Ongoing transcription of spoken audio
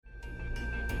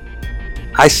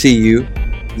I see you,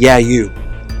 yeah you,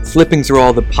 flipping through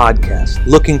all the podcasts,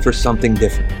 looking for something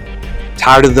different.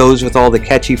 Tired of those with all the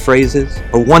catchy phrases,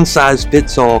 or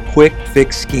one-size-fits-all quick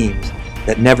fix schemes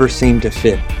that never seem to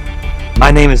fit? My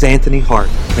name is Anthony Hart,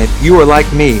 and if you are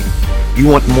like me, you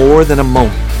want more than a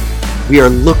moment. We are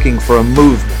looking for a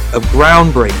movement of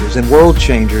groundbreakers and world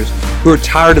changers who are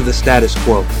tired of the status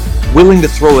quo, willing to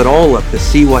throw it all up to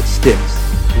see what sticks,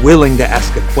 willing to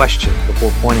ask a question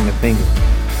before pointing a finger.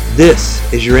 This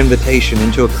is your invitation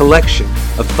into a collection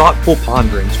of thoughtful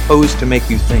ponderings posed to make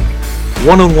you think,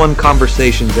 one-on-one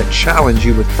conversations that challenge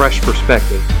you with fresh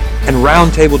perspective, and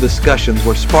roundtable discussions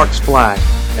where sparks fly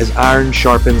as iron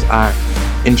sharpens iron.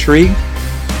 Intrigued?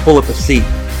 Pull up a seat.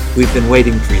 We've been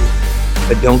waiting for you.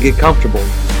 But don't get comfortable.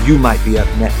 You might be up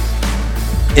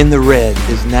next. In the Red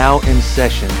is now in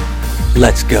session.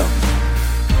 Let's go.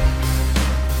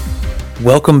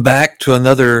 Welcome back to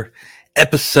another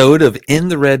episode of In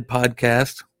the Red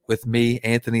podcast with me,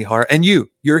 Anthony Hart. And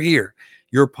you're here.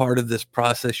 You're part of this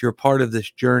process. You're part of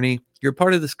this journey. You're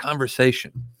part of this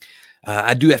conversation.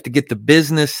 I do have to get the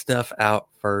business stuff out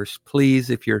first. Please,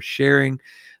 if you're sharing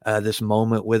this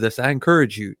moment with us, I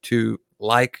encourage you to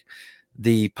like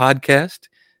the podcast,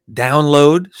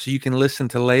 download so you can listen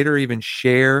to later, even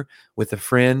share with a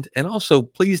friend. And also,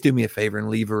 please do me a favor and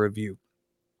leave a review.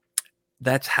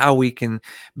 That's how we can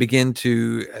begin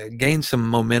to gain some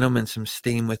momentum and some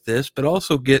steam with this, but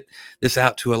also get this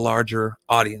out to a larger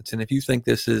audience. And if you think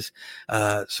this is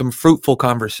some fruitful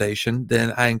conversation,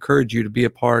 then I encourage you to be a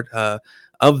part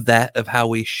of that, of how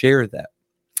we share that.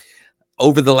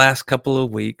 Over the last couple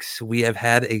of weeks, we have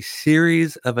had a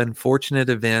series of unfortunate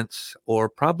events, or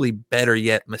probably better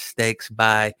yet, mistakes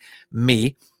by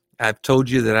me. I've told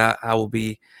you that I will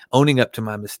be owning up to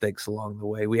my mistakes along the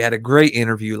way. We had a great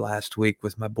interview last week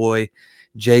with my boy,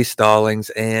 Jay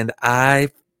Stallings, and I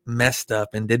messed up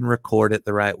and didn't record it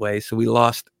the right way. So we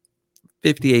lost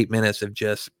 58 minutes of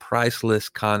just priceless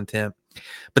content,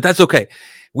 but that's okay.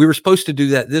 We were supposed to do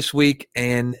that this week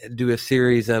and do a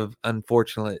series of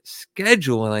unfortunate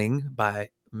scheduling by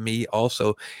me,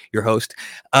 also your host.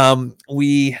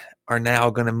 We are now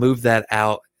going to move that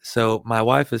out. So my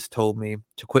wife has told me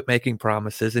to quit making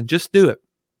promises and just do it.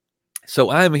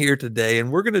 So I'm here today,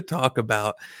 and we're going to talk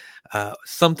about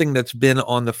something that's been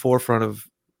on the forefront of,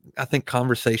 I think,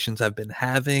 conversations I've been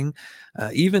having,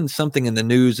 even something in the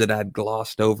news that I'd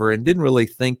glossed over and didn't really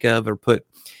think of or put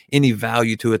any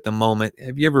value to at the moment.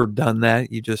 Have you ever done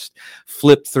that? You just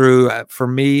flip through. For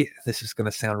me, this is going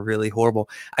to sound really horrible.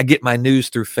 I get my news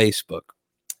through Facebook,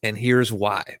 and here's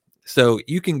why. So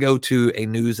you can go to a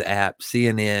news app,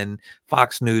 CNN,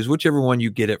 Fox News, whichever one you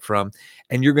get it from,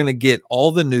 and you're going to get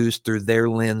all the news through their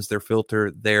lens, their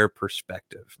filter, their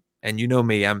perspective. And you know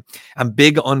me, I'm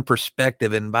big on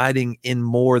perspective, inviting in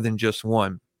more than just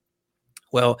one.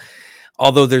 Well,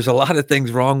 although there's a lot of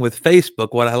things wrong with Facebook,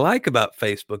 what I like about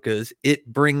Facebook is it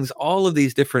brings all of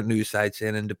these different news sites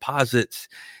in and deposits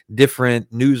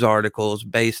different news articles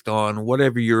based on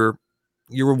whatever you're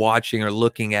watching or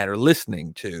looking at or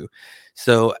listening to.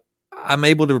 So I'm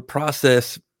able to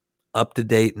process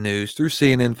up-to-date news through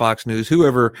CNN, Fox News,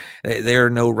 whoever. There are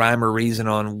no rhyme or reason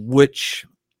on which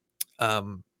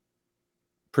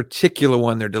particular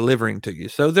one they're delivering to you.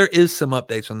 So there is some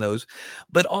updates on those,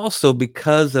 but also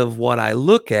because of what I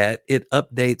look at, it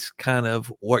updates kind of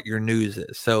what your news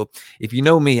is. So if you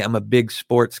know me, I'm a big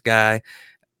sports guy.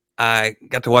 I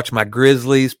got to watch my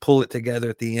Grizzlies pull it together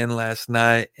at the end last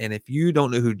night. And if you don't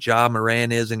know who Ja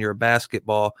Morant is and you're a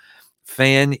basketball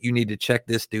fan, you need to check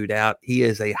this dude out. He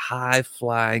is a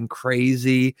high-flying,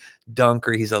 crazy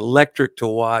dunker. He's electric to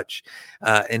watch.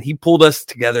 And he pulled us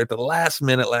together at the last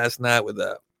minute last night with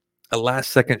a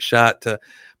last-second shot to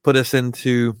put us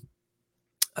into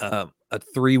a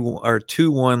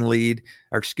 2-1 lead,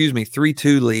 or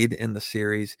 3-2 lead in the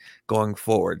series going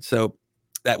forward. So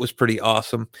that was pretty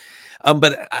awesome.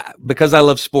 But because I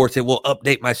love sports, it will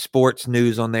update my sports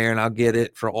news on there, and I'll get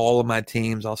it for all of my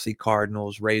teams. I'll see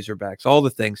Cardinals, Razorbacks, all the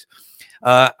things.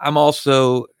 I'm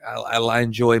also, I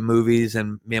enjoy movies,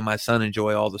 and me and my son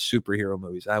enjoy all the superhero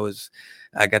movies.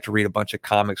 I got to read a bunch of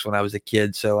comics when I was a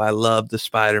kid, so I love the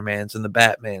Spider-Mans and the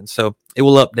Batman. So it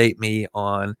will update me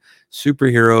on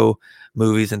superhero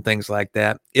movies and things like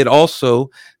that. It also,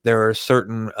 there are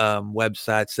certain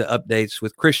websites that updates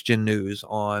with Christian news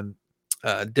on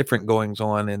different goings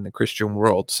on in the Christian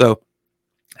world. So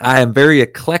I am very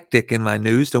eclectic in my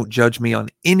news. Don't judge me on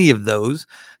any of those.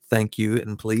 Thank you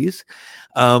and please.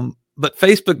 But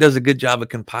Facebook does a good job of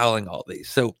compiling all these.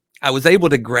 So I was able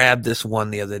to grab this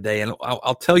one the other day, and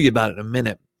I'll tell you about it in a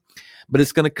minute. But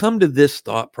it's going to come to this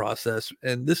thought process.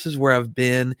 And this is where I've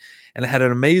been. And I had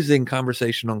an amazing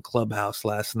conversation on Clubhouse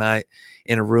last night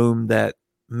in a room that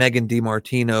Megan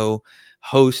DiMartino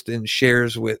hosts and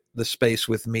shares with the space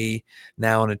with me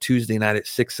now on a Tuesday night at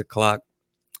 6 o'clock.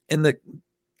 And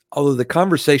although the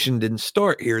conversation didn't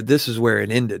start here, this is where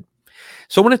it ended.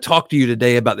 So I want to talk to you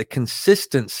today about the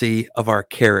consistency of our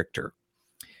character.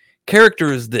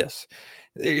 Character is this.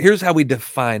 Here's how we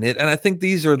define it. And I think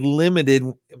these are limited,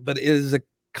 but it is a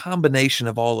combination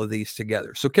of all of these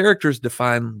together. So character is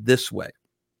defined this way.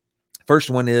 First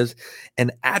one is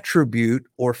an attribute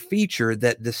or feature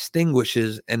that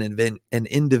distinguishes an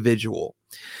individual.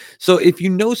 So if you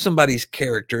know somebody's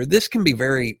character, this can be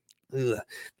very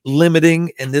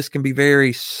limiting, and this can be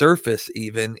very surface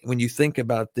even when you think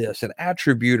about this, an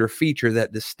attribute or feature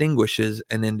that distinguishes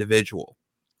an individual.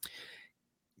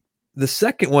 The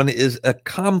second one is a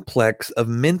complex of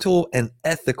mental and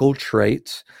ethical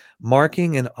traits,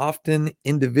 marking and often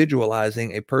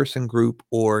individualizing a person, group,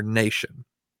 or nation.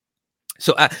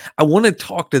 So I want to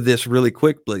talk to this really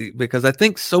quickly because I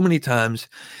think so many times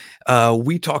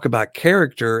we talk about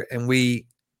character and we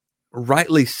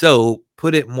rightly so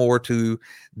put it more to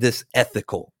this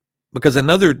ethical, because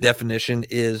another definition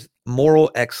is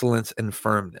moral excellence and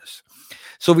firmness.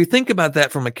 So if we think about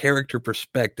that from a character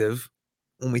perspective,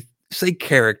 when we say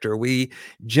character, we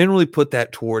generally put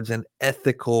that towards an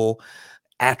ethical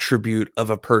attribute of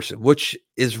a person, which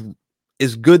is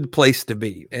good place to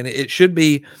be. And it should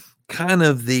be kind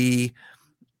of the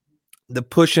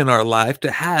push in our life to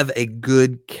have a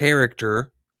good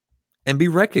character and be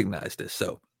recognized as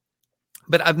so.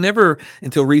 But I've never,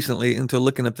 until recently, until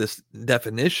looking up this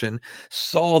definition,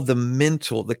 saw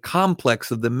the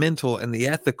complex of the mental and the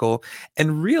ethical,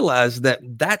 and realized that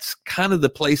that's kind of the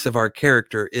place of our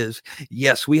character is,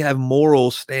 yes, we have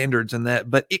moral standards in that,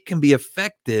 but it can be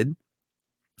affected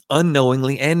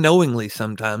unknowingly and knowingly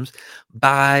sometimes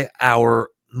by our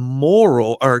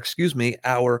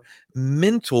our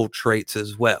mental traits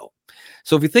as well.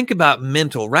 So if you think about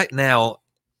mental right now,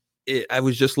 I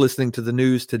was just listening to the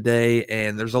news today,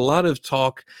 and there's a lot of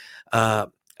talk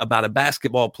about a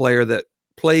basketball player that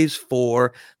plays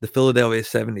for the Philadelphia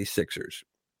 76ers.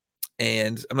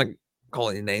 And I'm not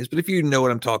calling any names, but if you know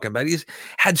what I'm talking about, he's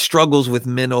had struggles with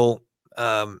mental.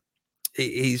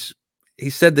 He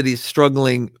said that he's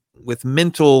struggling with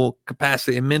mental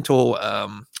capacity and mental.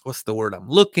 What's the word I'm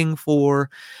looking for?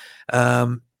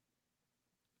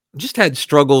 Just had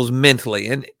struggles mentally,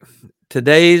 and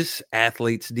today's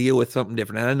athletes deal with something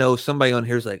different. And I know somebody on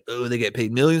here is like, oh, they get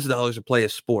paid millions of dollars to play a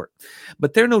sport,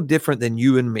 but they're no different than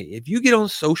you and me. If you get on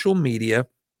social media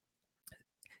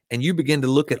and you begin to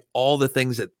look at all the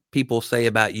things that people say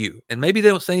about you, and maybe they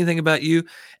don't say anything about you,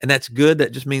 and that's good.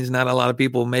 That just means not a lot of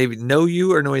people maybe know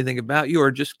you or know anything about you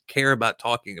or just care about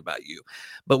talking about you.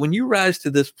 But when you rise to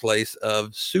this place of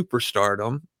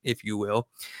superstardom, if you will,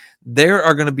 there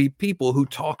are going to be people who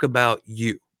talk about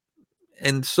you.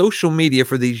 And social media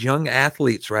for these young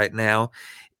athletes right now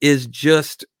is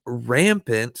just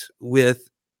rampant with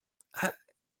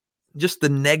just the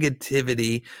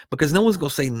negativity, because no one's going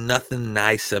to say nothing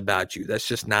nice about you. That's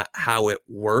just not how it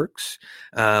works.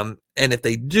 And if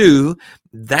they do,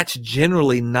 that's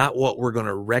generally not what we're going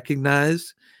to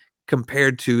recognize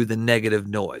compared to the negative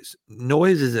noise.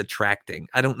 Noise is attracting.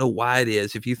 I don't know why it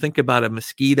is. If you think about a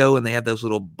mosquito and they have those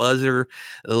little buzzer,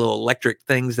 the little electric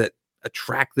things that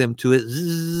attract them to it.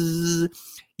 Zzz,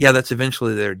 yeah, that's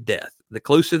eventually their death. The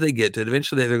closer they get to it,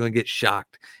 eventually they're going to get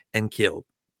shocked and killed.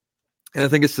 And I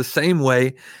think it's the same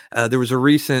way. There was a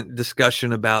recent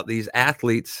discussion about these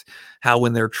athletes, how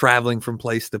when they're traveling from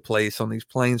place to place on these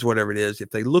planes, whatever it is,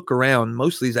 if they look around,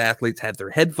 most of these athletes have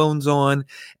their headphones on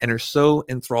and are so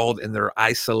enthralled in their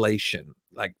isolation.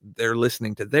 Like they're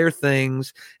listening to their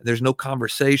things. And there's no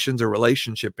conversations or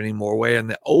relationship anymore. Where in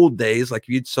the old days, like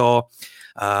you'd saw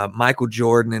Michael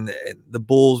Jordan and the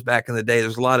Bulls back in the day,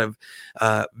 there's a lot of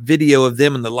video of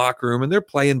them in the locker room and they're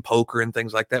playing poker and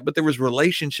things like that. But there was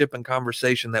relationship and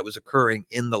conversation that was occurring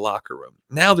in the locker room.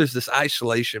 Now there's this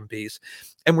isolation piece,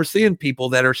 and we're seeing people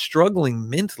that are struggling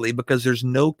mentally because there's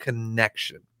no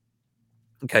connection.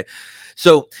 Okay,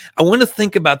 so I want to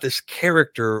think about this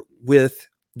character with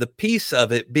the piece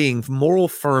of it being moral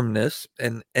firmness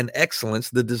and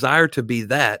excellence, the desire to be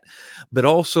that, but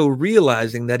also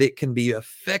realizing that it can be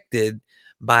affected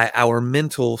by our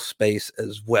mental space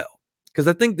as well. Because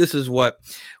I think this is what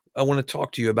I want to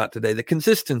talk to you about today, the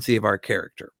consistency of our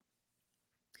character.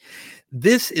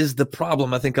 This is the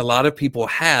problem I think a lot of people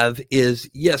have is,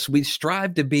 yes, we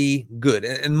strive to be good.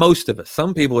 And most of us,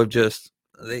 some people have just,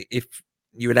 if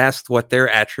you would ask what their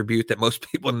attribute that most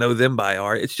people know them by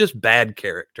are, it's just bad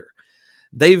character.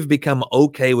 they've become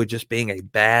okay with just being a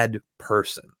bad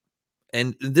person.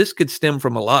 And this could stem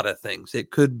from a lot of things.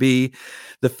 It could be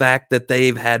the fact that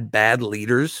they've had bad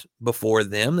leaders before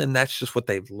them, and that's just what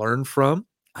they've learned from.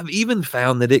 I've even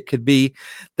found that it could be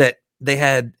that they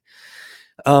had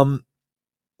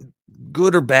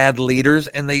good or bad leaders,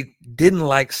 and they didn't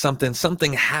like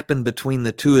something happened between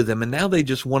the two of them, and now they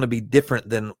just want to be different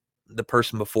than the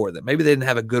person before them. Maybe they didn't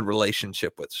have a good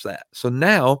relationship with that. So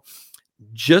now,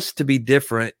 just to be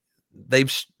different,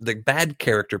 the bad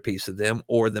character piece of them,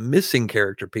 or the missing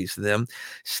character piece of them,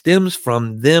 stems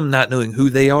from them not knowing who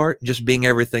they are, just being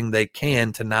everything they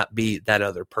can to not be that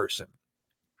other person.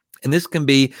 And this can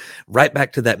be right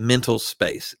back to that mental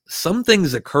space. Some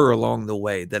things occur along the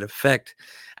way that affect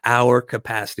our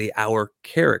capacity, our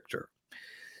character.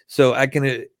 So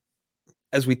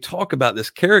as we talk about this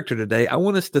character today, I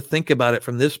want us to think about it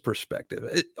from this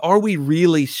perspective. Are we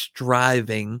really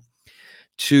striving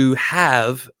to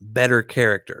have better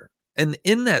character? And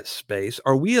in that space,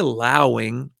 are we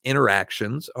allowing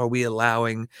interactions? Are we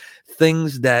allowing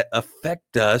things that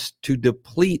affect us to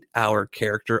deplete our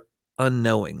character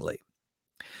unknowingly?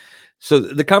 So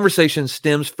the conversation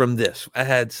stems from this. I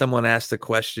had someone ask the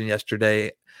question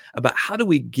yesterday about how do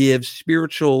we give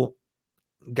spiritual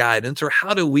guidance, or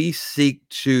how do we seek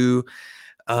to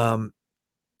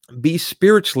be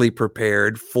spiritually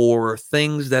prepared for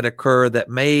things that occur that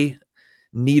may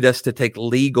need us to take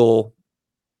legal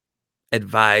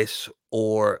advice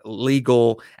or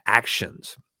legal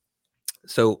actions.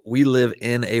 So we live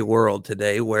in a world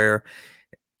today where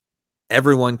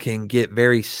everyone can get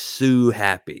very sue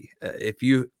happy. If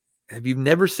you've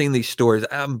never seen these stories,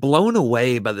 I'm blown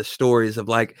away by the stories of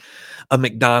like a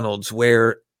McDonald's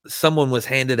where someone was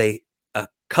handed a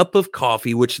cup of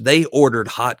coffee, which they ordered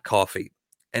hot coffee.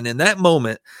 And in that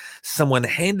moment, someone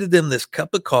handed them this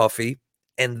cup of coffee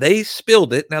and they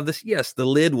spilled it. Now, the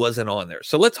lid wasn't on there.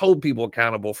 So let's hold people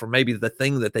accountable for maybe the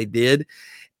thing that they did.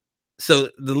 So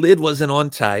the lid wasn't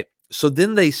on tight. So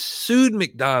then they sued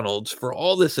McDonald's for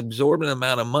all this exorbitant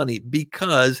amount of money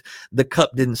because the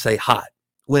cup didn't say hot.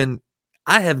 When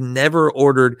I have never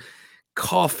ordered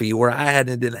coffee where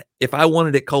if I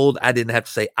wanted it cold, I didn't have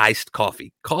to say iced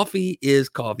coffee. Coffee is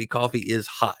coffee. Coffee is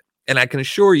hot. And I can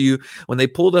assure you, when they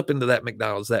pulled up into that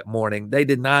McDonald's that morning, they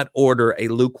did not order a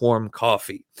lukewarm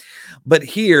coffee. But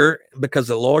here, because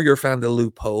a lawyer found a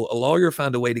loophole, a lawyer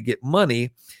found a way to get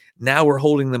money, now we're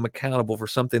holding them accountable for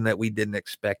something that we didn't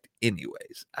expect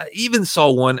anyways. I even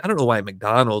saw one, I don't know why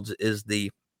McDonald's is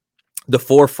the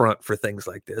forefront for things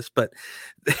like this, but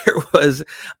there was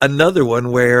another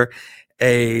one where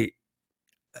a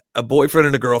boyfriend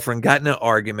and a girlfriend got in an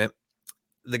argument.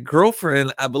 The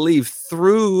girlfriend, I believe,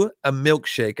 threw a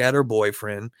milkshake at her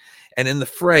boyfriend, and in the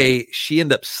fray, she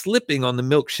ended up slipping on the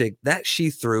milkshake that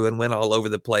she threw and went all over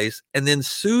the place, and then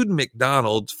sued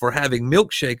McDonald's for having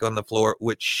milkshake on the floor,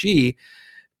 which she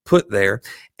put there,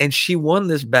 and she won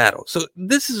this battle. So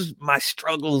this is my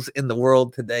struggles in the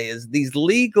world today, is these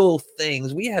legal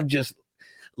things. We have just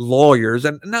lawyers,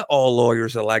 and not all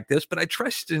lawyers are like this, but I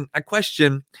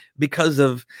question because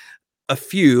of a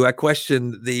few, I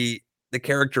question the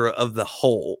character of the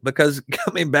whole, because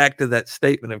coming back to that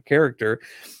statement of character,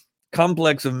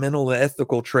 complex of mental and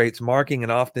ethical traits marking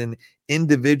and often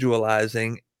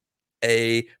individualizing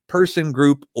a person,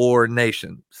 group, or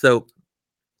nation. So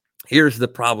here's the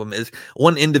problem: is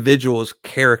one individual's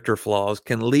character flaws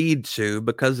can lead to,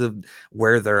 because of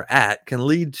where they're at, can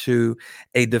lead to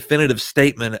a definitive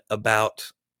statement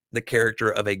about the character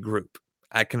of a group.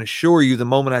 I can assure you, the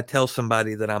moment I tell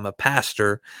somebody that I'm a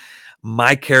pastor,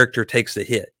 my character takes a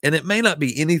hit. And it may not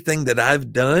be anything that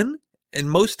I've done,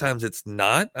 and most times it's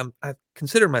not. I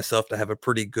consider myself to have a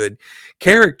pretty good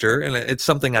character, and it's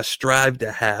something I strive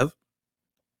to have.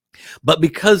 But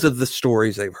because of the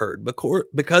stories they've heard,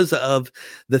 because of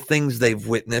the things they've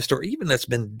witnessed, or even that's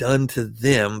been done to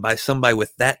them by somebody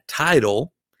with that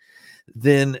title,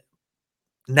 then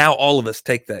now all of us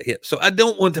take that hit. So I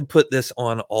don't want to put this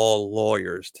on all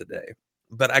lawyers today,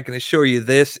 but I can assure you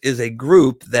this is a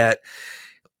group that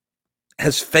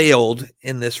has failed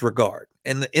in this regard.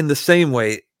 And in the same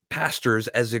way, pastors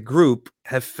as a group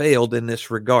have failed in this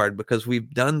regard, because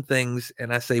we've done things,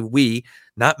 and I say we,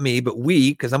 not me, but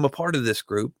we, because I'm a part of this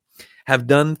group, have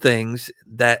done things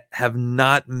that have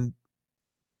not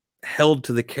held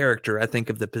to the character, I think,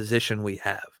 of the position we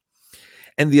have,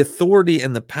 and the authority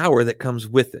and the power that comes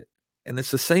with it. And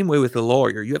it's the same way with the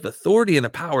lawyer. You have authority and a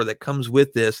power that comes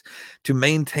with this to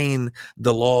maintain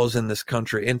the laws in this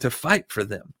country and to fight for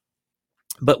them.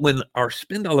 But when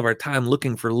spend all of our time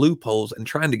looking for loopholes and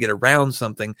trying to get around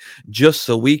something just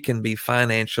so we can be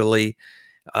financially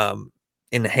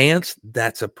enhanced,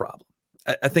 that's a problem.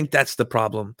 I think that's the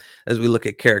problem as we look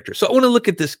at character. So I want to look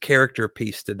at this character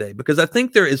piece today because I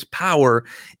think there is power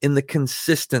in the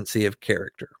consistency of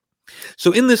character.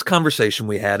 So in this conversation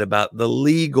we had about the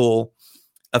legal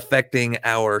affecting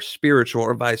our spiritual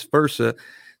or vice versa,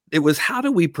 it was how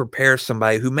do we prepare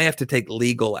somebody who may have to take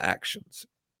legal actions?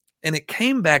 And it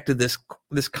came back to this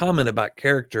comment about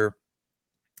character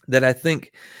that I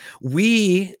think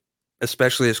we,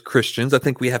 especially as Christians, I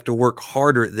think we have to work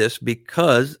harder at this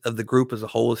because of the group as a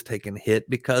whole has taken hit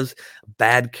because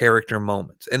bad character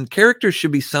moments. And character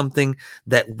should be something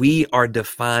that we are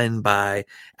defined by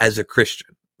as a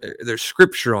Christian. There's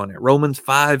scripture on it. Romans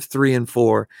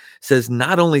 5:3-4 says,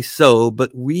 not only so,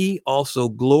 but we also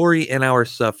glory in our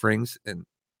sufferings. And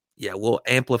yeah, we'll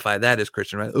amplify that as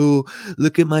Christian, right? Oh,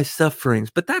 look at my sufferings.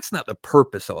 But that's not the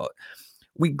purpose of it.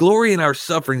 We glory in our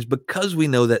sufferings because we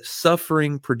know that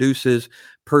suffering produces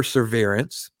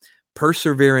perseverance,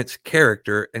 perseverance,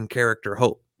 character, and character,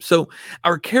 hope. So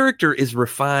our character is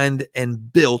refined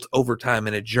and built over time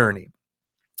in a journey.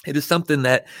 It is something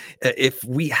that if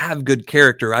we have good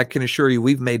character, I can assure you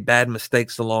we've made bad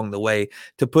mistakes along the way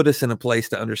to put us in a place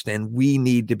to understand we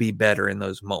need to be better in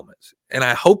those moments. And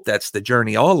I hope that's the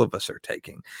journey all of us are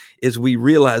taking, is we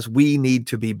realize we need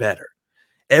to be better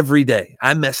every day.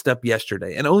 I messed up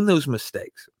yesterday and own those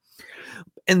mistakes.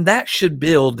 And that should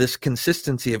build this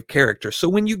consistency of character. So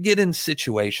when you get in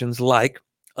situations like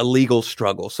a legal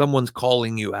struggle, someone's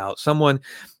calling you out, someone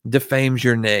defames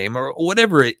your name or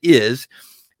whatever it is,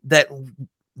 that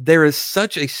there is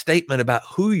such a statement about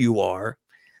who you are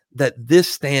that this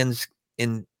stands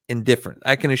in different.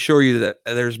 I can assure you that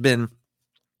there's been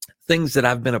things that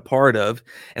I've been a part of,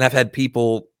 and I've had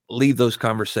people leave those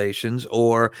conversations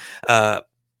or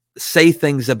say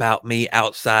things about me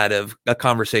outside of a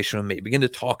conversation with me, begin to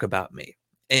talk about me.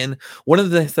 And one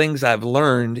of the things I've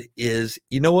learned is,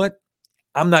 you know what?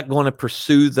 I'm not going to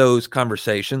pursue those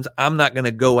conversations. I'm not going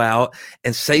to go out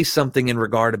and say something in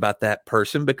regard about that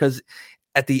person because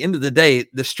at the end of the day,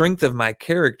 the strength of my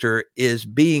character is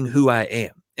being who I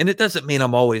am. And it doesn't mean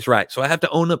I'm always right. So I have to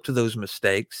own up to those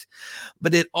mistakes.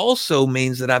 But it also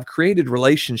means that I've created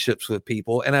relationships with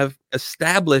people and I've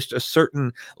established a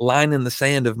certain line in the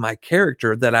sand of my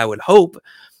character that I would hope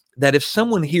that if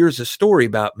someone hears a story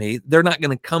about me, they're not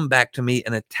going to come back to me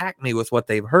and attack me with what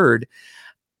they've heard.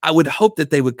 I would hope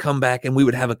that they would come back and we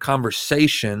would have a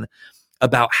conversation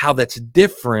about how that's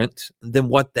different than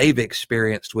what they've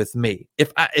experienced with me.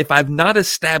 If I've not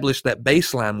established that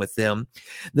baseline with them,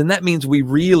 then that means we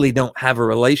really don't have a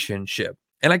relationship.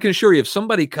 And I can assure you, if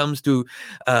somebody comes to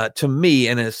me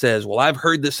and it says, well, I've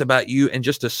heard this about you, and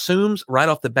just assumes right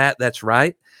off the bat that's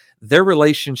right, their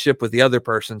relationship with the other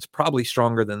person's probably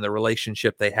stronger than the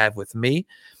relationship they have with me.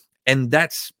 And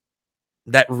that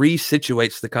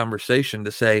resituates the conversation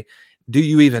to say, do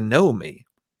you even know me?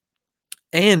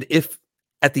 And if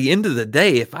at the end of the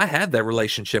day, if I have that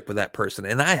relationship with that person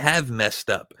and I have messed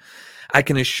up, I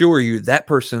can assure you that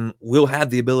person will have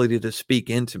the ability to speak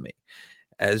into me.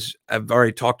 As I've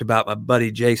already talked about my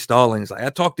buddy Jay Stallings, I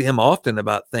talk to him often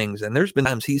about things, and there's been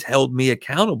times he's held me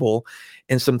accountable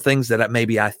in some things that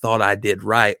maybe I thought I did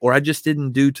right, or I just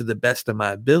didn't do to the best of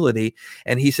my ability.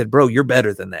 And he said, bro, you're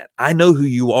better than that. I know who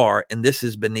you are, and this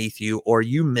is beneath you, or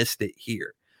you missed it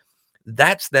here.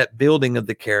 That's that building of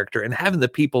the character and having the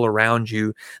people around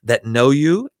you that know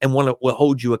you and will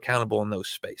hold you accountable in those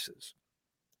spaces.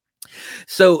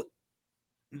 So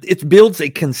it builds a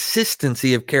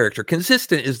consistency of character.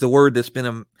 Consistent is the word that's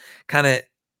been kind of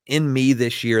in me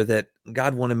this year, that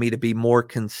God wanted me to be more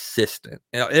consistent.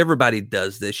 Now, everybody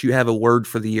does this. You have a word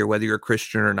for the year, whether you're a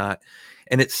Christian or not.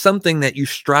 And it's something that you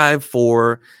strive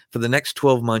for the next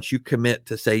 12 months. You commit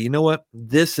to say, you know what,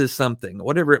 this is something,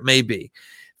 whatever it may be.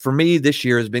 For me, this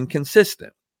year has been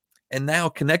consistent. And now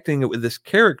connecting it with this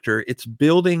character, it's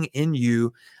building in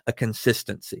you a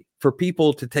consistency for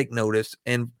people to take notice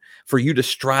and for you to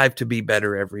strive to be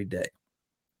better every day.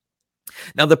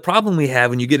 Now, the problem we have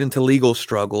when you get into legal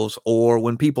struggles or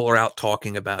when people are out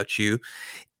talking about you,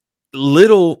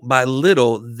 little by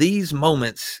little, these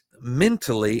moments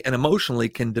mentally and emotionally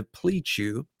can deplete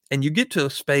you. And you get to a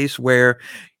space where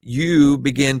you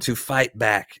begin to fight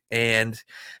back. And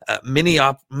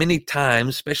many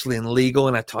times, especially in legal,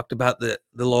 and I talked about the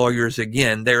lawyers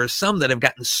again, there are some that have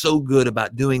gotten so good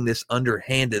about doing this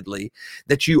underhandedly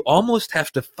that you almost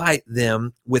have to fight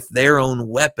them with their own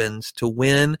weapons to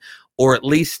win, or at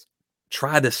least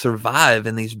try to survive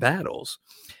in these battles.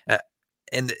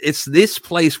 And it's this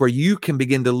place where you can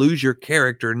begin to lose your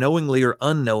character knowingly or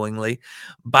unknowingly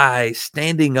by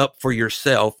standing up for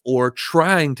yourself or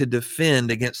trying to defend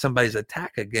against somebody's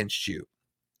attack against you.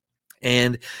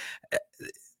 And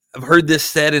I've heard this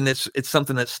said, and it's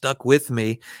something that stuck with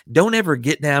me. Don't ever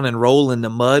get down and roll in the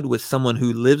mud with someone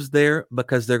who lives there,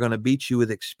 because they're going to beat you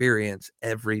with experience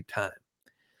every time.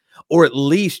 Or at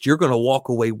least you're going to walk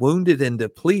away wounded and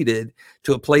depleted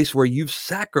to a place where you've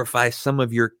sacrificed some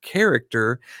of your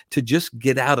character to just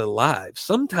get out alive.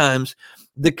 Sometimes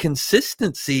the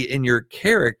consistency in your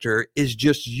character is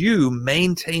just you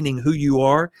maintaining who you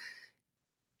are,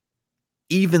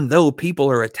 even though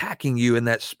people are attacking you in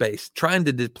that space, trying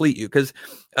to deplete you. Because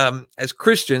as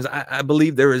Christians, I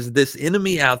believe there is this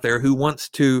enemy out there who wants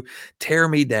to tear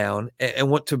me down and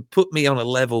want to put me on a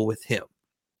level with him,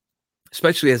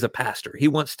 especially as a pastor. He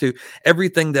wants to,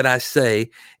 everything that I say,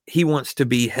 he wants to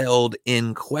be held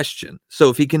in question. So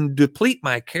if he can deplete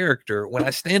my character when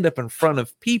I stand up in front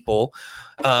of people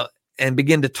and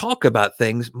begin to talk about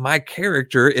things, my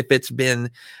character, if it's been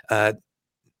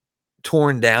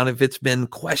torn down, if it's been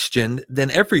questioned,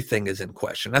 then everything is in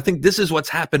question. I think this is what's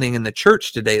happening in the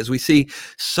church today, as we see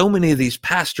so many of these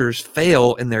pastors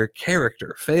fail in their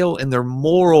character, fail in their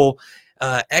moral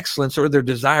excellence, or their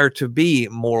desire to be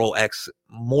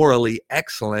morally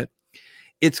excellent.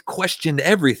 It's questioned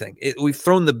everything. We've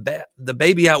thrown the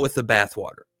baby out with the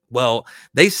bathwater. Well,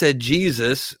 they said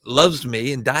Jesus loves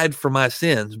me and died for my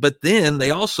sins, but then they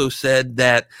also said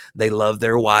that they love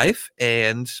their wife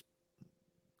and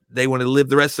they want to live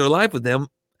the rest of their life with them.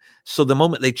 So the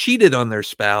moment they cheated on their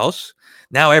spouse,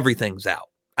 now everything's out.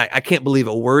 I can't believe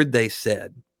a word they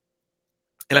said.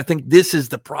 And I think this is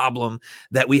the problem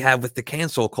that we have with the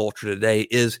cancel culture today,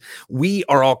 is we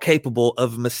are all capable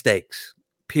of mistakes,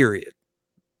 period.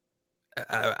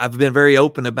 I've been very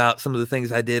open about some of the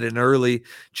things I did in early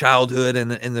childhood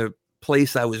and in the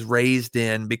place I was raised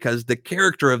in, because the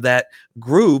character of that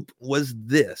group was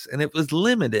this, and it was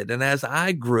limited. And as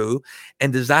I grew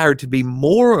and desired to be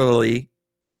morally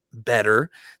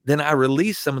better, then I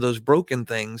released some of those broken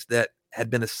things that had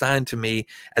been assigned to me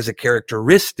as a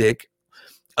characteristic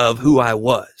of who I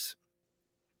was.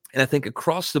 And I think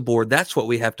across the board, that's what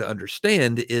we have to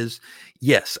understand is,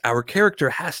 yes, our character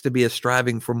has to be a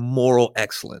striving for moral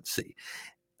excellency.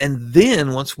 And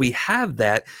then once we have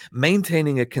that,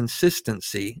 maintaining a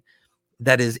consistency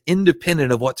that is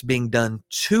independent of what's being done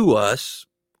to us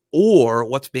or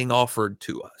what's being offered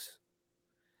to us.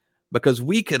 Because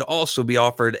we could also be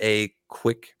offered a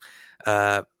quick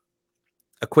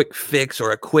fix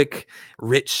or a quick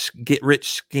get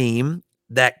rich scheme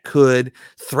that could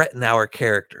threaten our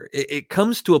character. It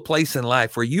comes to a place in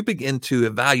life where you begin to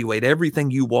evaluate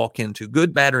everything you walk into,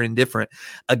 good, bad, or indifferent,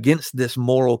 against this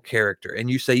moral character.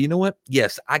 And you say, you know what?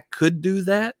 Yes, I could do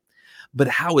that, but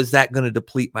how is that going to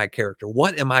deplete my character?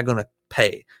 What am I going to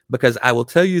pay? Because I will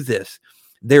tell you this,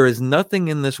 there is nothing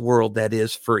in this world that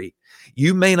is free.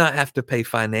 You may not have to pay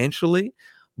financially,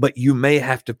 but you may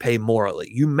have to pay morally.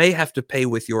 You may have to pay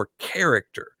with your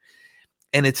character.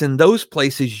 And it's in those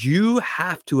places you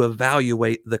have to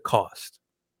evaluate the cost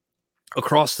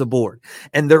across the board.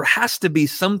 And there has to be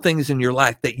some things in your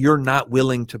life that you're not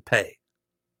willing to pay.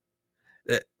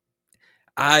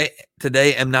 I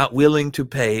today am not willing to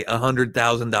pay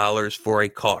 $100,000 for a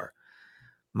car.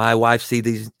 My wife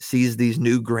sees these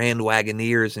new Grand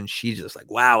Wagoneers, and she's just like,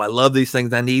 wow, I love these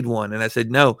things. I need one. And I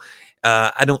said, no,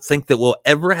 I don't think that we'll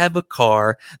ever have a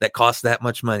car that costs that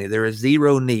much money. There is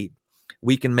zero need.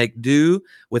 We can make do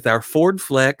with our Ford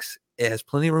Flex. It has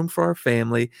plenty of room for our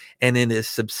family, and it is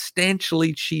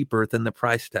substantially cheaper than the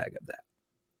price tag of that.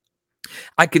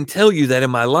 I can tell you that in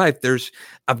my life,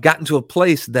 I've gotten to a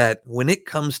place that when it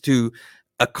comes to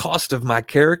a cost of my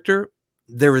character,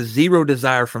 there is zero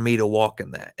desire for me to walk in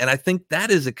that. And I think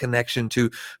that is a connection to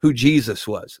who Jesus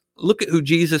was. Look at who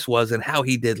Jesus was and how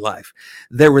he did life.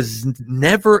 There was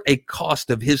never a cost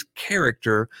of his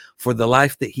character for the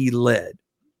life that he led.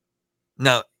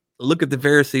 Now, look at the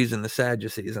Pharisees and the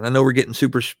Sadducees. And I know we're getting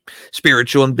super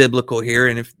spiritual and biblical here.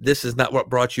 And if this is not what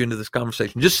brought you into this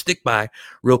conversation, just stick by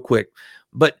real quick.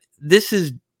 But this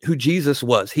is who Jesus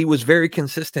was. He was very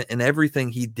consistent in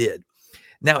everything he did.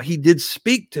 Now, he did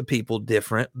speak to people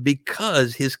different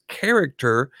because his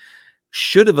character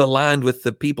should have aligned with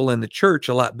the people in the church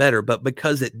a lot better. But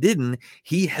because it didn't,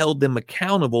 he held them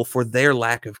accountable for their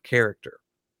lack of character.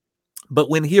 But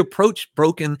when he approached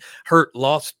broken, hurt,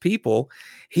 lost people,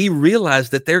 he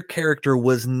realized that their character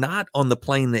was not on the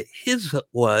plane that his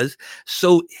was.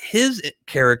 So his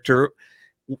character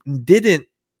didn't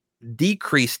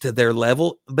decrease to their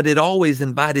level, but it always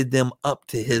invited them up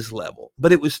to his level.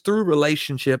 But it was through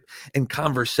relationship and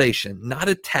conversation, not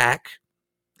attack,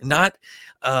 not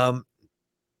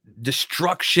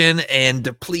destruction and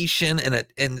depletion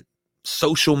and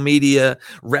social media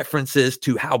references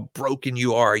to how broken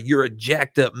you are. You're a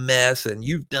jacked up mess and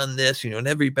you've done this,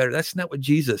 never be better. That's not what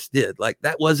Jesus did. Like,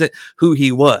 that wasn't who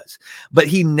he was. But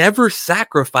he never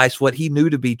sacrificed what he knew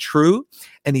to be true.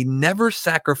 And he never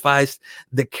sacrificed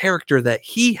the character that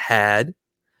he had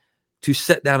to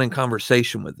sit down in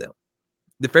conversation with them.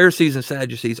 The Pharisees and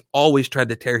Sadducees always tried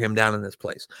to tear him down in this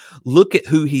place. Look at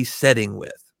who he's sitting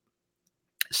with.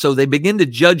 So they begin to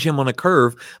judge him on a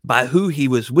curve by who he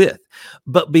was with.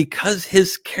 But because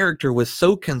his character was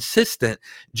so consistent,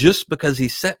 just because he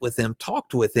sat with them,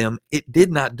 talked with them, it did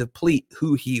not deplete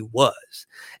who he was.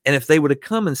 And if they would have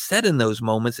come and sat in those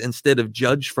moments instead of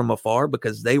judged from afar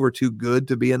because they were too good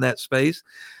to be in that space,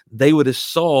 they would have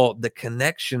saw the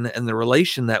connection and the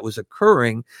relation that was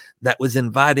occurring that was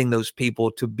inviting those people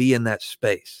to be in that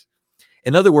space.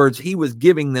 In other words, he was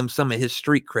giving them some of his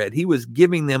street cred. He was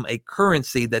giving them a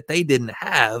currency that they didn't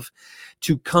have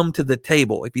to come to the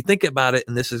table. If you think about it,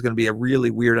 and this is going to be a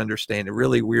really weird understanding, a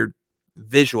really weird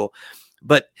visual,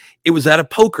 but it was at a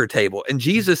poker table, and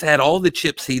Jesus had all the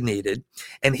chips he needed,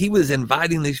 and he was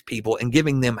inviting these people and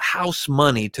giving them house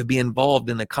money to be involved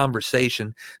in a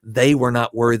conversation they were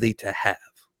not worthy to have.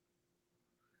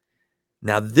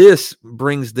 Now, this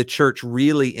brings the church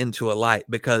really into a light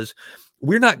because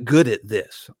we're not good at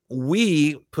this.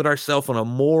 We put ourselves on a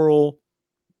moral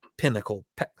pinnacle,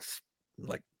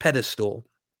 like pedestal,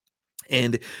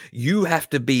 and you have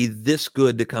to be this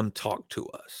good to come talk to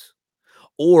us,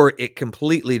 or it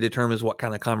completely determines what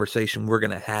kind of conversation we're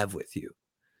going to have with you.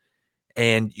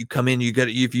 And you come in,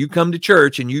 if you come to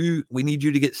church and we need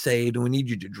you to get saved and we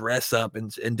need you to dress up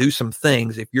and do some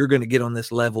things if you're going to get on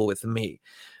this level with me.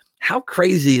 How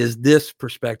crazy is this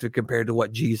perspective compared to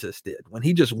what Jesus did when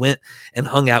he just went and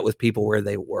hung out with people where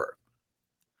they were?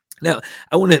 Now,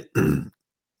 I want to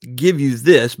give you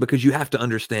this because you have to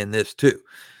understand this too.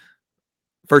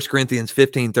 1 Corinthians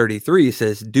 15:33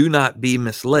 says, "Do not be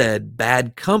misled.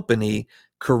 Bad company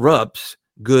corrupts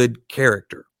good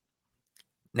character."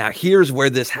 Now, here's where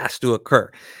this has to occur.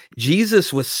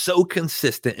 Jesus was so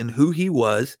consistent in who he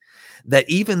was that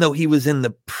even though he was in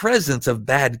the presence of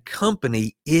bad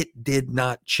company, it did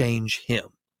not change him.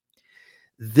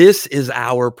 This is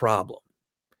our problem.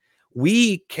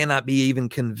 We cannot be even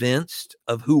convinced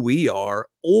of who we are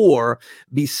or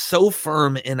be so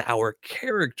firm in our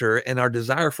character and our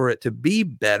desire for it to be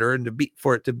better and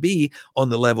for it to be on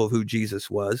the level of who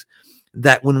Jesus was,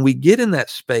 that when we get in that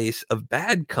space of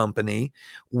bad company,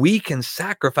 we can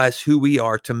sacrifice who we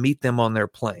are to meet them on their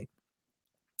plane.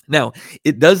 Now,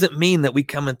 it doesn't mean that we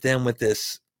come at them with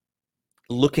this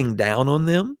looking down on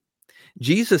them.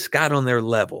 Jesus got on their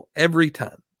level every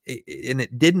time, and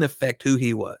it didn't affect who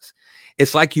he was.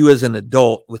 It's like you as an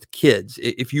adult with kids.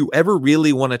 If you ever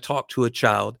really want to talk to a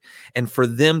child and for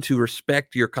them to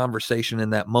respect your conversation in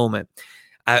that moment,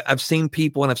 I've seen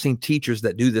people and I've seen teachers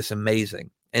that do this amazing.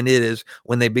 And it is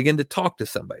when they begin to talk to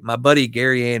somebody. My buddy,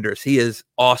 Gary Anders, he is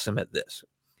awesome at this.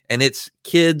 And it's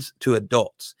kids to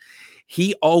adults.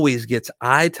 He always gets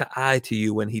eye to eye to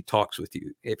you when he talks with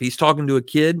you. If he's talking to a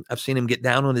kid, I've seen him get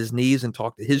down on his knees and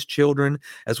talk to his children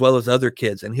as well as other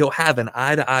kids. And he'll have an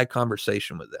eye to eye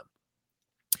conversation with them.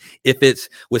 If it's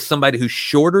with somebody who's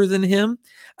shorter than him,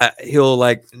 he'll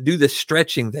like do this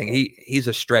stretching thing. He's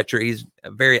a stretcher. He's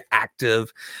a very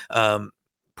active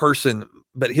person.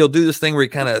 But he'll do this thing where he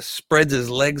kind of spreads his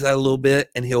legs out a little bit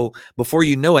and he'll, before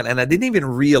you know it, and I didn't even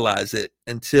realize it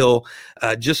until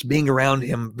just being around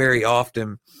him very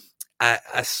often,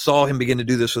 I saw him begin to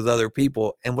do this with other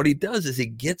people. And what he does is he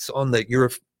gets on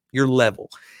your level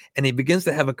and he begins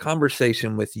to have a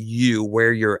conversation with you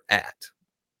where you're at.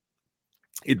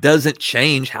 It doesn't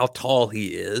change how tall he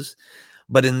is,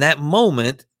 but in that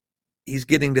moment, he's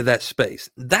getting to that space.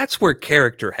 That's where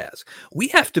character has. We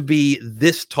have to be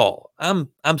this tall. I'm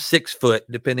 6 foot,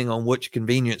 depending on which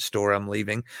convenience store I'm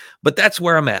leaving, but that's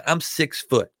where I'm at. I'm 6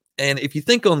 foot. And if you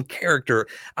think on character,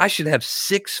 I should have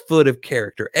 6 foot of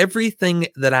character. Everything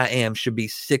that I am should be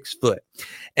 6 foot.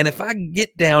 And if I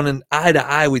get down and eye to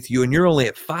eye with you and you're only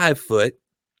at 5 foot,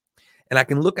 and I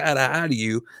can look eye to eye to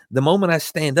you, the moment I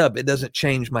stand up, it doesn't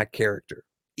change my character.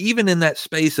 Even in that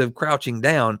space of crouching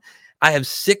down, I have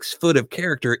 6 foot of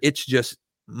character. It's just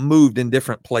moved in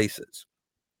different places.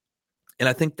 And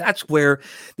I think that's where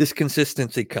this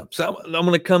consistency comes. So I'm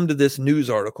going to come to this news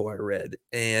article I read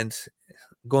and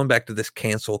going back to this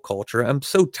cancel culture. I'm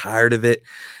so tired of it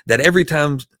that every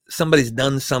time somebody's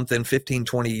done something 15,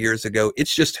 20 years ago,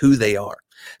 it's just who they are.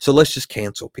 So let's just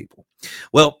cancel people.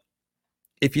 Well,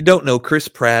 if you don't know, Chris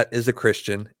Pratt is a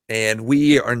Christian, and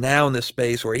we are now in this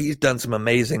space where he's done some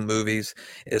amazing movies,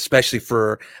 especially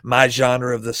for my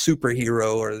genre of the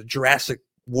superhero or the Jurassic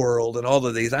World and all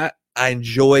of these. I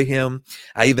enjoy him.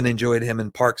 I even enjoyed him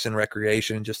in Parks and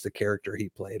Recreation, just the character he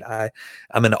played.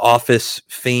 I'm an Office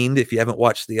fiend. If you haven't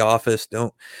watched The Office,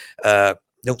 don't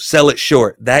sell it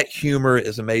short. That humor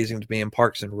is amazing to me, in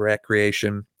Parks and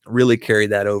Recreation really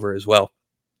carried that over as well.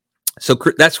 So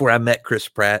that's where I met Chris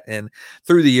Pratt, and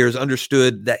through the years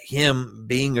understood that him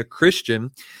being a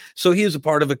Christian, so he was a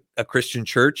part of a Christian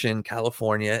church in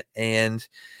California, and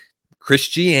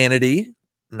Christianity,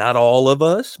 not all of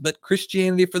us, but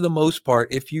Christianity for the most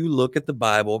part, if you look at the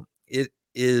Bible, it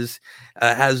is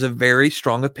has a very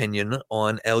strong opinion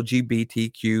on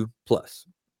LGBTQ plus.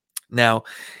 Now,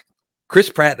 Chris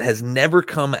Pratt has never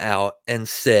come out and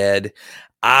said,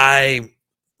 I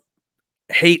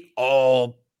hate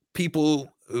all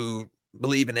people who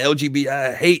believe in LGBT.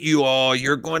 I hate you all.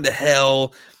 You're going to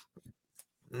hell.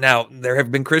 Now, there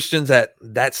have been Christians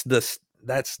that's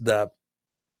the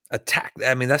attack.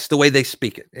 I mean, that's the way they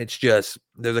speak it. It's just,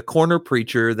 they're the corner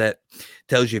preacher that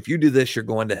tells you, if you do this, you're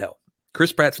going to hell.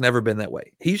 Chris Pratt's never been that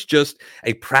way. He's just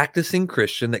a practicing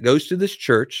Christian that goes to this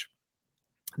church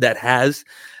that has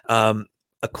a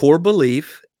core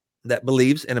belief, that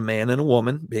believes in a man and a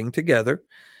woman being together,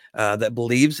 that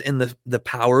believes in the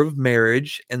power of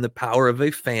marriage and the power of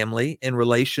a family in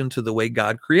relation to the way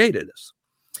God created us.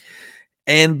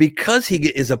 And because he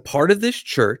is a part of this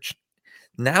church,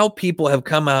 now people have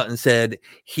come out and said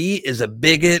he is a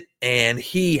bigot and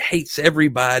he hates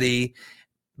everybody,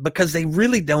 because they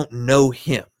really don't know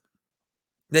him.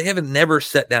 They haven't never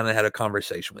sat down and had a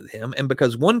conversation with him. And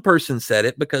because one person said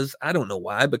it, because I don't know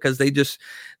why, because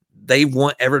they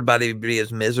want everybody to be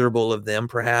as miserable of them,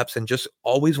 perhaps, and just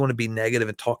always want to be negative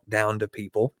and talk down to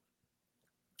people.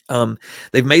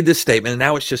 They've made this statement, and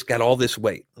now it's just got all this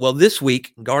weight. Well, this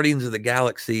week, Guardians of the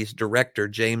Galaxy's director,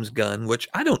 James Gunn, which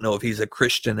I don't know if he's a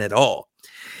Christian at all,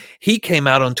 he came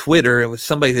out on Twitter. It was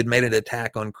somebody who'd made an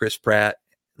attack on Chris Pratt.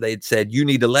 They'd said, you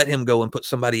need to let him go and put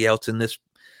somebody else in this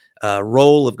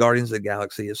role of Guardians of the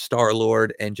Galaxy as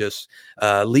Star-Lord, and just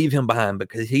leave him behind,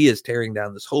 because he is tearing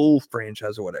down this whole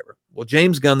franchise or whatever. Well,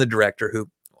 James Gunn, the director, who,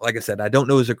 like I said, I don't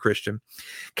know is a Christian,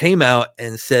 came out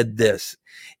and said this: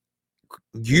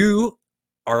 you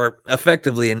are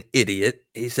effectively an idiot,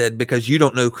 he said, because you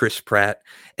don't know Chris Pratt,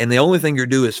 and the only thing you're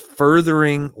doing is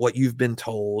furthering what you've been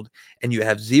told, and you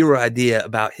have zero idea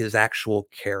about his actual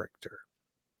character.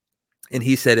 And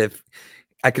he said,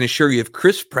 I can assure you, if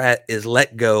Chris Pratt is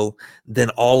let go, then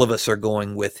all of us are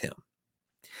going with him.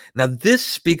 Now, this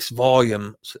speaks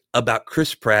volumes about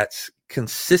Chris Pratt's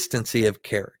consistency of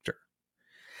character,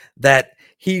 that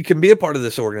he can be a part of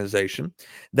this organization,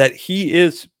 that he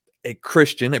is a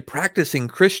Christian, a practicing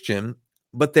Christian,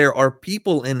 but there are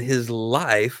people in his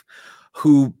life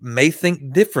who may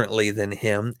think differently than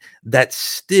him that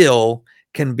still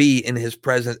can be in his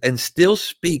presence and still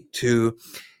speak to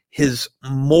his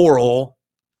moral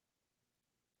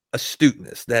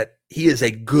astuteness, that he is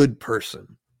a good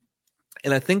person.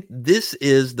 And I think this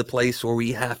is the place where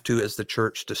we have to, as the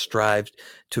church, to strive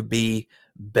to be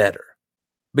better,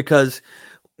 because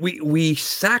we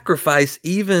sacrifice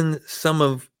even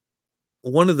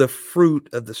one of the fruit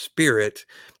of the Spirit,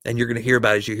 and you're going to hear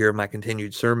about as you hear my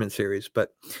continued sermon series,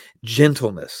 but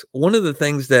gentleness. One of the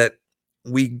things that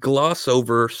we gloss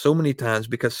over so many times,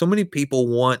 because so many people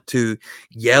want to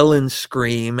yell and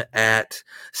scream at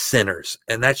sinners.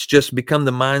 And that's just become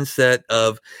the mindset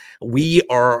of, we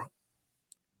are,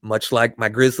 much like my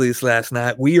Grizzlies last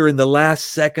night, we are in the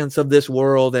last seconds of this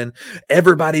world, and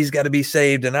everybody's got to be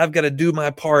saved, and I've got to do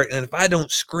my part. And if I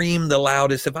don't scream the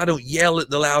loudest, if I don't yell at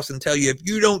the loudest and tell you, if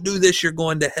you don't do this, you're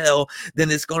going to hell,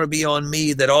 then it's going to be on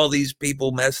me that all these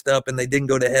people messed up and they didn't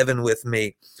go to heaven with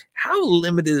me. How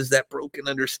limited is that broken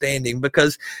understanding?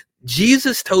 Because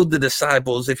Jesus told the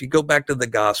disciples, if you go back to the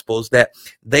Gospels, that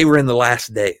they were in the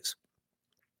last days.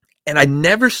 And I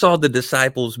never saw the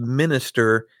disciples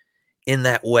minister in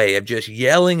that way of just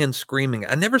yelling and screaming.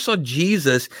 I never saw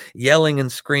Jesus yelling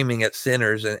and screaming at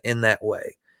sinners in that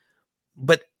way.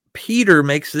 But Peter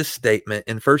makes this statement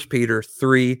in 1 Peter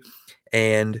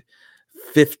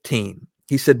 3:15.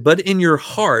 He said, but in your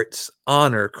hearts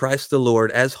honor Christ the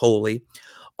Lord as holy,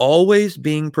 always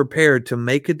being prepared to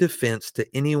make a defense to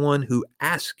anyone who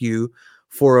asks you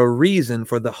for a reason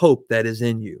for the hope that is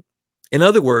in you. In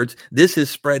other words, this is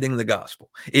spreading the gospel.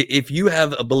 If you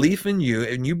have a belief in you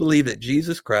and you believe that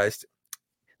Jesus Christ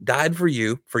died for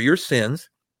you, for your sins,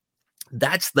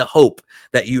 that's the hope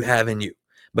that you have in you.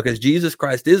 Because Jesus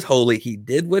Christ is holy. He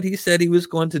did what he said he was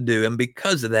going to do. And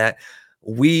because of that,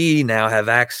 we now have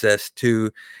access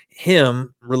to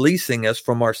him releasing us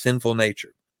from our sinful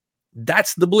nature.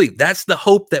 That's the belief. That's the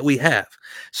hope that we have.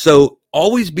 So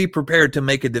always be prepared to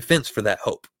make a defense for that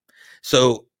hope.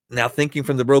 So Now, thinking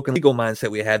from the broken legal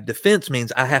mindset we have, defense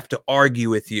means I have to argue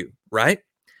with you, right?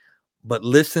 But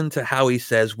listen to how he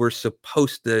says we're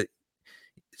supposed to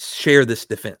share this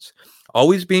defense.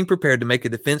 Always being prepared to make a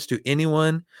defense to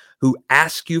anyone who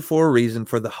asks you for a reason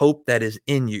for the hope that is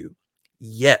in you.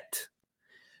 Yet,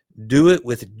 do it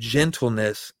with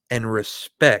gentleness and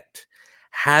respect,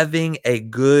 having a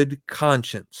good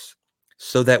conscience,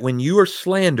 so that when you are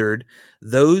slandered,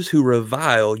 those who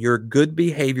revile your good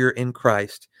behavior in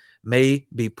Christ may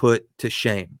be put to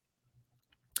shame.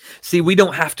 See, we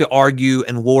don't have to argue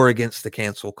and war against the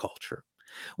cancel culture.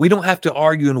 We don't have to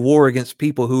argue and war against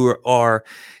people who are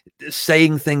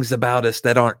saying things about us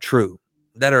that aren't true,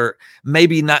 that are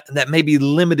maybe not, that may be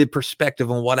limited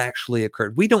perspective on what actually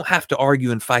occurred. We don't have to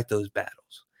argue and fight those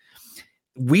battles.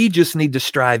 We just need to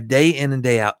strive day in and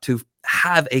day out to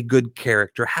have a good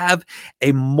character, have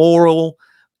a moral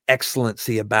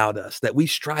excellency about us, that we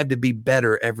strive to be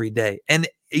better every day. And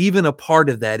even a part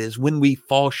of that is when we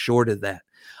fall short of that,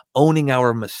 owning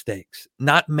our mistakes,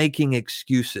 not making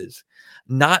excuses,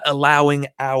 not allowing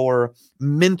our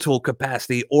mental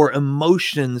capacity or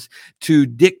emotions to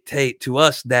dictate to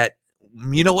us that,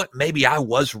 you know what, maybe I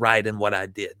was right in what I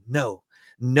did. No,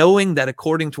 knowing that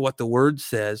according to what the word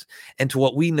says and to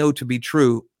what we know to be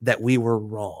true, that we were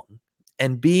wrong.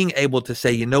 And being able to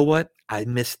say, you know what, I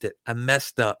missed it. I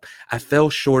messed up. I fell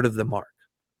short of the mark.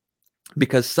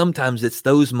 Because sometimes it's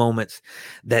those moments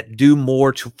that do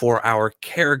more for our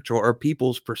character or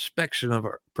people's perspective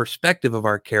of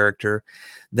our character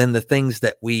than the things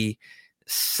that we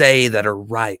say that are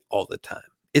right all the time.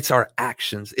 It's our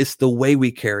actions. It's the way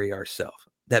we carry ourselves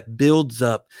that builds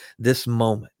up this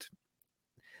moment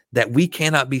that we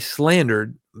cannot be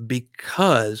slandered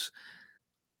because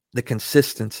the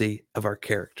consistency of our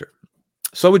character.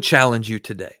 So I would challenge you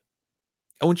today.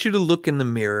 I want you to look in the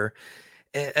mirror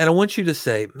and I want you to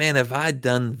say, man, have I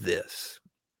done this?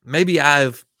 Maybe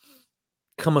I've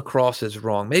come across as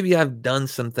wrong. Maybe I've done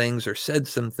some things or said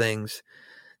some things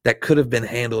that could have been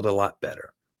handled a lot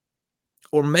better.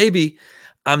 Or maybe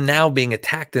I'm now being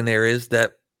attacked in areas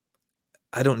that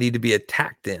I don't need to be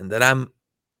attacked in, that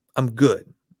I'm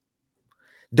good.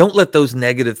 Don't let those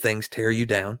negative things tear you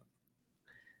down.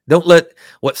 Don't let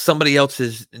what somebody else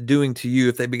is doing to you,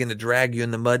 if they begin to drag you in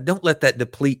the mud, don't let that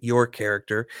deplete your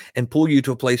character and pull you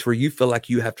to a place where you feel like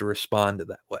you have to respond to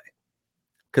that way.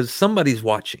 Because somebody's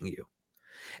watching you.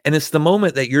 And it's the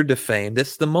moment that you're defamed.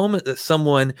 It's the moment that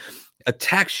someone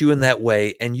attacks you in that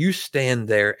way and you stand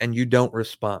there and you don't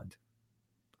respond.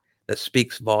 That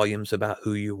speaks volumes about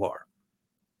who you are.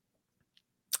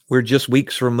 We're just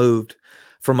weeks removed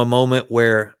from a moment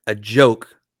where a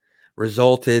joke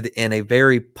resulted in a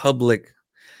very public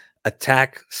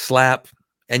attack, slap,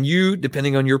 and you,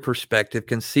 depending on your perspective,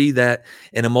 can see that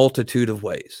in a multitude of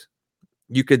ways.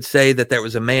 You could say that there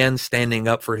was a man standing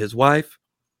up for his wife.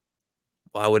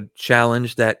 Well, I would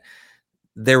challenge that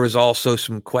there was also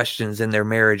some questions in their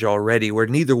marriage already where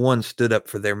neither one stood up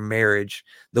for their marriage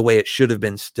the way it should have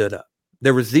been stood up.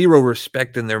 There was zero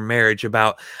respect in their marriage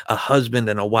about a husband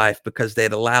and a wife because they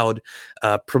had allowed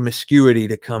promiscuity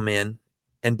to come in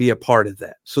and be a part of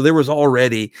that. So there was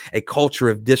already a culture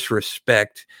of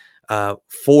disrespect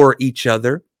for each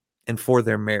other and for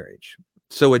their marriage.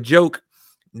 So a joke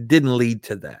didn't lead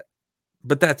to that,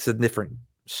 but that's a different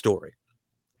story.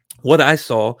 What I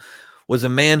saw was a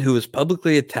man who was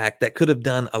publicly attacked that could have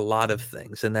done a lot of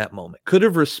things in that moment, could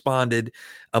have responded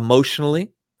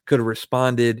emotionally, could have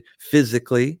responded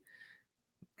physically,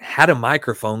 had a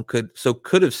microphone, could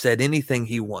have said anything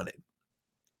he wanted,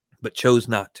 but chose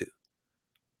not to.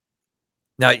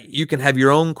 Now, you can have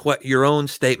your own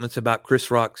statements about Chris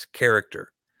Rock's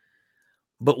character.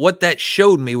 But what that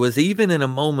showed me was even in a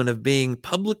moment of being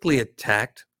publicly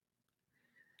attacked,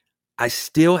 I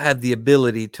still have the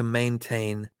ability to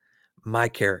maintain my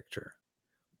character.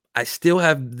 I still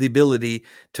have the ability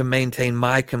to maintain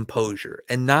my composure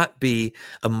and not be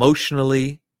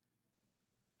emotionally,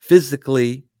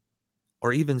 physically,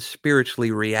 or even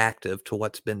spiritually reactive to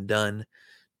what's been done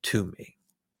to me.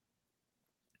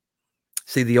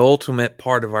 See, the ultimate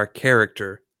part of our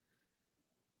character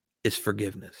is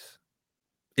forgiveness.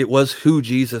 It was who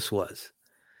Jesus was.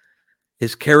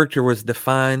 His character was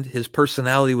defined, his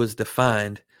personality was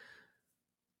defined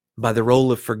by the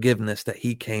role of forgiveness that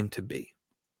he came to be.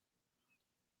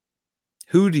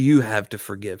 Who do you have to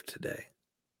forgive today?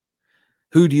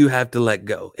 Who do you have to let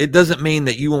go? It doesn't mean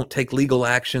that you won't take legal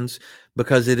actions,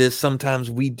 because it is sometimes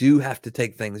we do have to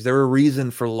take things. There are a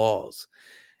reason for laws,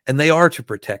 and they are to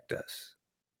protect us.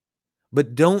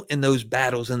 But don't, in those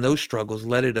battles and those struggles,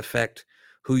 let it affect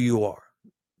who you are.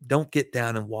 Don't get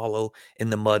down and wallow in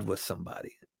the mud with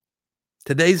somebody.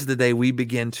 Today's the day we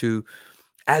begin to,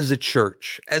 as a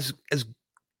church, as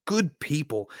good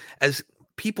people, as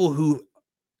people who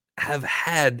have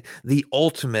had the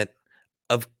ultimate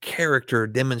of character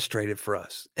demonstrated for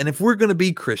us. And if we're going to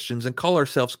be Christians and call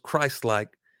ourselves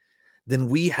Christ-like, then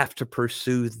we have to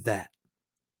pursue that.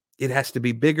 It has to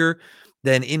be bigger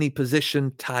than any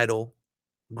position, title,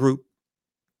 group.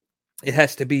 It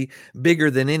has to be bigger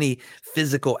than any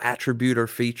physical attribute or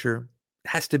feature. It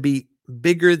has to be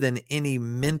bigger than any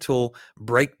mental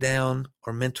breakdown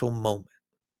or mental moment.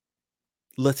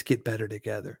 Let's get better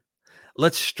together.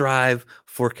 Let's strive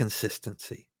for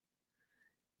consistency.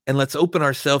 And let's open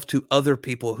ourselves to other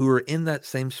people who are in that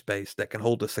same space that can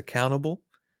hold us accountable.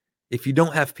 If you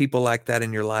don't have people like that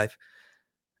in your life,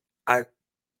 I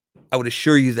would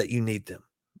assure you that you need them.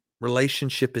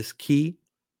 Relationship is key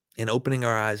in opening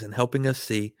our eyes and helping us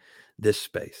see this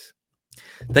space.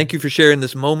 Thank you for sharing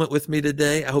this moment with me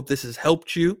today. I hope this has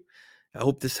helped you. I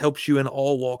hope this helps you in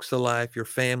all walks of life, your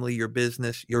family, your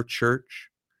business, your church.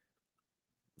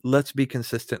 Let's be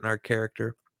consistent in our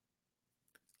character.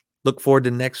 Look forward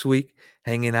to next week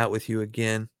hanging out with you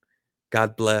again.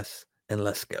 God bless, and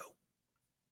let's go.